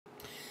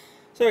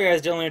So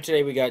guys, Dylan here.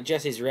 Today we got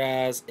Jesse's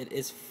Raz. It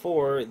is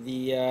for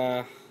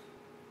the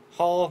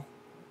Hall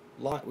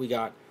lot. We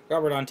got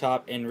Robert on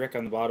top and Rick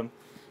on the bottom.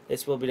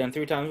 This will be done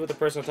 3 times with the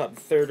person on top,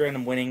 the third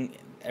random winning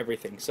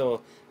everything.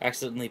 So I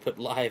accidentally put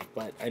live,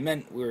 but I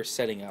meant we were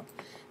setting up,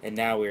 and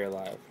now we are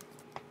live.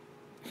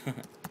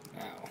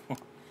 Ow.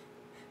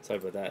 Sorry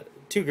about that.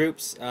 2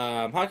 groups,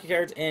 hockey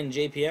cards and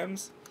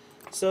JPMs.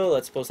 So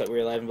let's post that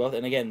we're live in both.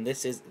 And again,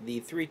 this is the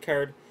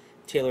 3-card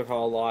Taylor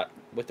Hall lot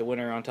with the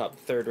winner on top,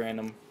 third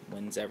random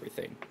wins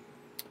everything.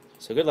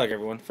 So good luck,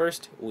 everyone.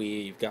 First,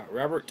 we've got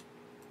Robert.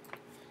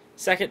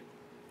 Second,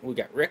 we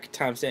got Rick.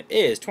 Timestamp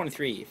is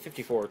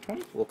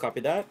 23:54:20. We'll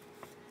copy that,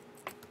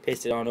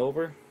 paste it on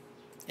over,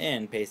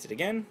 and paste it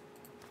again.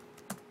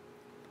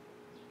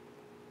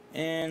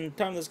 And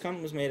time of this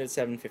comment was made at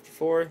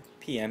 7:54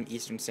 p.m.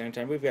 Eastern Standard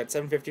Time. We've got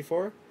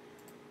 7:54,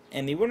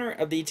 and the winner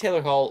of the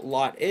Taylor Hall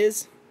lot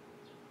is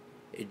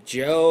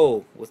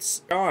Joe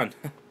with John.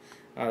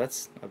 Oh,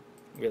 that's a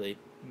really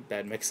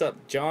bad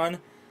mix-up. John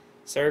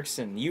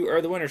Sarkson, you are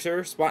the winner,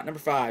 sir. Spot number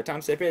 5.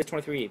 Timestamp is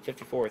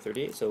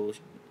 23:54:38. So,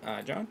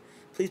 John,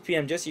 please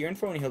PM Jesse your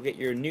info, and he'll get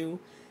your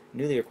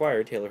newly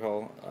acquired Taylor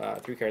Hall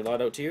 3-card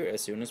lot out to you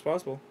as soon as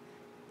possible.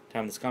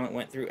 Time this comment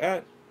went through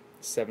at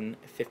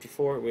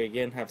 7:54. We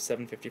again have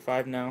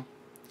 7:55 now,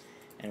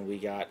 and we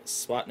got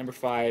spot number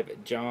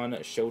 5, John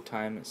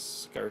Showtime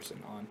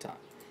Scarson on top.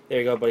 There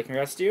you go, buddy.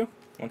 Congrats to you.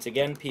 Once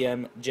again,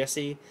 PM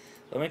Jesse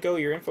Lemenko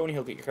your info, and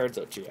he'll get your cards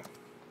out to you.